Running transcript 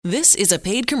This is a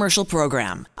paid commercial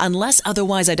program. Unless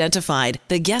otherwise identified,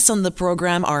 the guests on the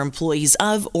program are employees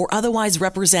of or otherwise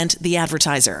represent the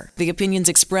advertiser. The opinions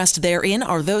expressed therein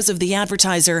are those of the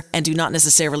advertiser and do not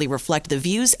necessarily reflect the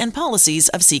views and policies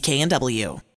of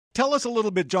CK&W. Tell us a little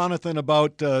bit, Jonathan,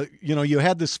 about, you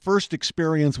had this first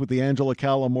experience with the Angela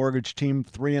Calla mortgage team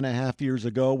 3.5 years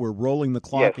ago. We're rolling the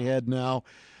clock ahead now,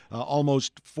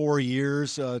 almost 4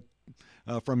 years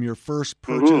from your first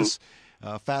purchase.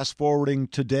 Fast forwarding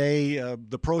today,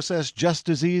 the process just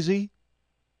as easy?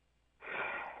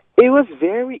 It was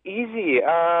very easy.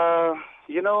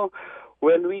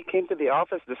 When we came to the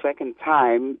office the second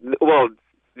time,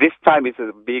 this time it's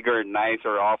a bigger,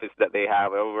 nicer office that they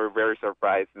have. We're very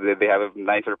surprised that they have a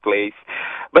nicer place.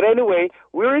 But anyway,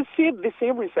 we received the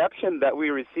same reception that we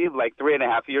received like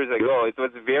 3.5 years ago. It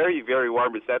was very, very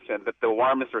warm reception, but the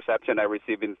warmest reception I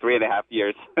received in 3.5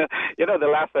 years. The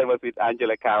last time was with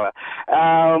Angela Calla.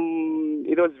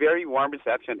 It was very warm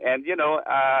reception. And,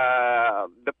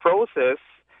 the process,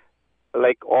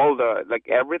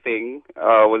 everything,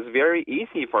 was very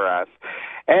easy for us.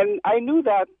 And I knew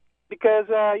that because,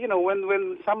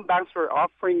 when some banks were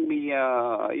offering me,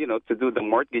 to do the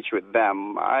mortgage with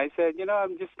them, I said,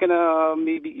 I'm just going to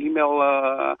maybe email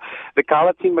the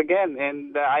Calla team again.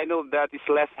 And I know that it's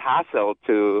less hassle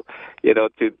to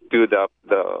do the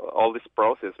all this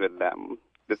process with them.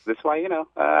 That's why,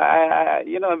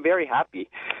 I'm very happy.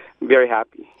 Very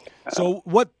happy. So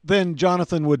what then,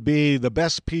 Jonathan, would be the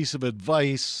best piece of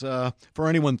advice for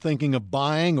anyone thinking of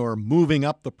buying or moving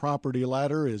up the property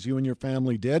ladder, as you and your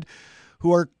family did,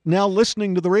 who are now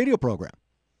listening to the radio program?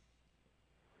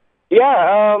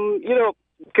 Yeah,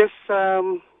 because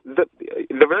the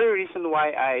very reason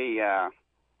why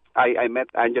I met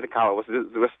Angela Calla was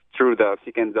through the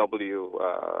CK&W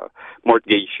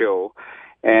mortgage show.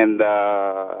 And,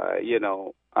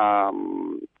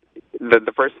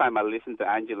 the first time I listened to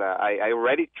Angela, I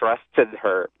already trusted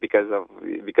her because of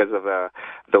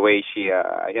the way she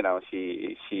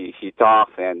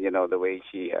talks and the way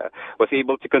she was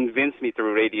able to convince me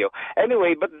through radio.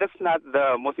 Anyway, but that's not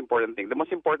the most important thing. The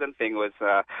most important thing was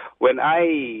when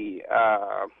I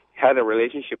had a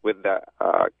relationship with the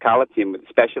Calla team,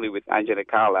 especially with Angela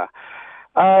Calla.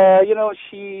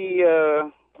 She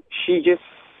just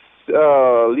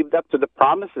lived up to the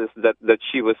promises that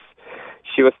she was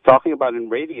talking about in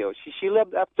radio. She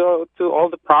lived up to all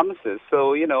the promises.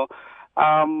 So the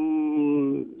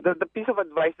piece of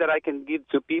advice that I can give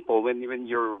to people when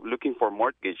you're looking for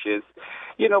mortgage is,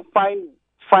 find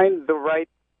the right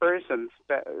person.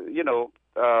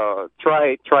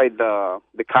 Try the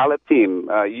Calla team.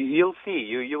 You'll see.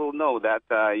 You will know that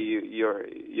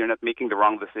you're not making the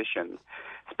wrong decision,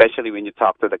 especially when you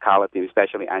talk to the Calla team,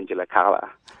 especially Angela Calla.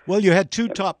 Well, you had two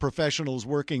top professionals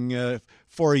working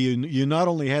for you. You not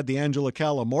only had the Angela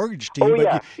Calla mortgage team,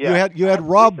 but you had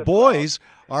Rob Boyes,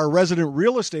 our resident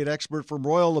real estate expert from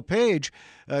Royal LePage,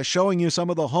 showing you some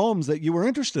of the homes that you were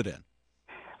interested in.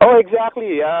 Oh,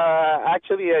 exactly.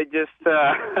 Actually, I just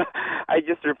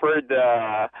referred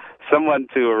someone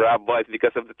to Rob Boyes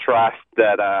because of the trust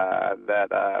that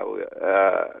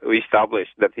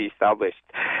he established.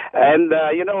 And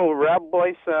Rob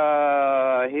Boyes,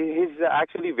 he's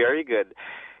actually very good.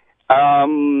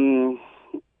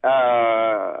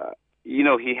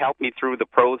 He helped me through the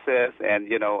process, and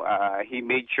he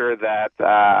made sure that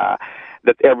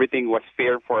everything was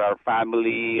fair for our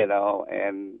family,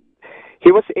 and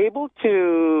he was able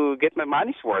to get my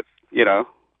money's worth, Yeah,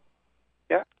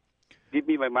 give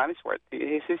me my money's worth.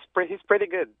 He's pretty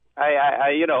good.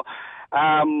 I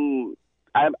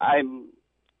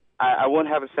won't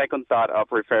have a second thought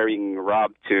of referring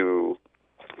Rob to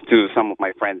some of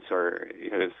my friends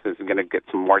who's going to get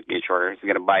some mortgage or who's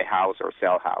going to buy a house or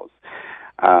sell a house.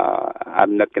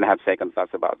 I'm not going to have second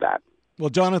thoughts about that. Well,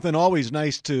 Jonathan, always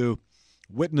nice to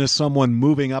witness someone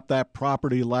moving up that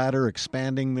property ladder,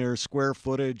 expanding their square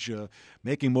footage,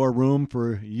 making more room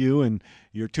for you and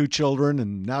your two children,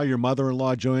 and now your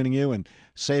mother-in-law joining you and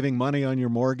saving money on your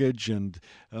mortgage. And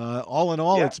all in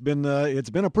all, it's been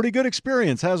a pretty good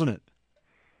experience, hasn't it?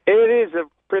 It is a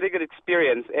pretty good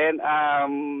experience. And,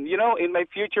 in my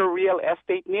future real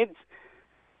estate needs,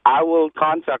 I will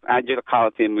contact Angela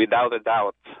Calla team without a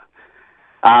doubt.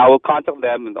 I will contact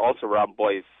them and also Rob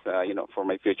Boyes, for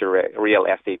my future real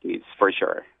estate needs, for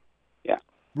sure. Yeah.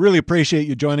 Really appreciate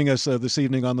you joining us this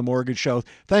evening on The Mortgage Show.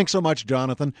 Thanks so much,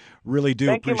 Jonathan. Really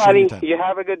do appreciate your time. Thank you, Marty. You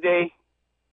have a good day.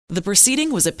 The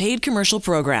proceeding was a paid commercial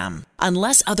program.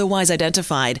 Unless otherwise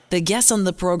identified, the guests on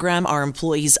the program are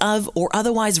employees of or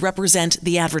otherwise represent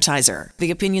the advertiser.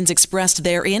 The opinions expressed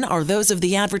therein are those of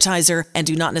the advertiser and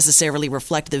do not necessarily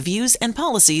reflect the views and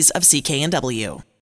policies of CK&W.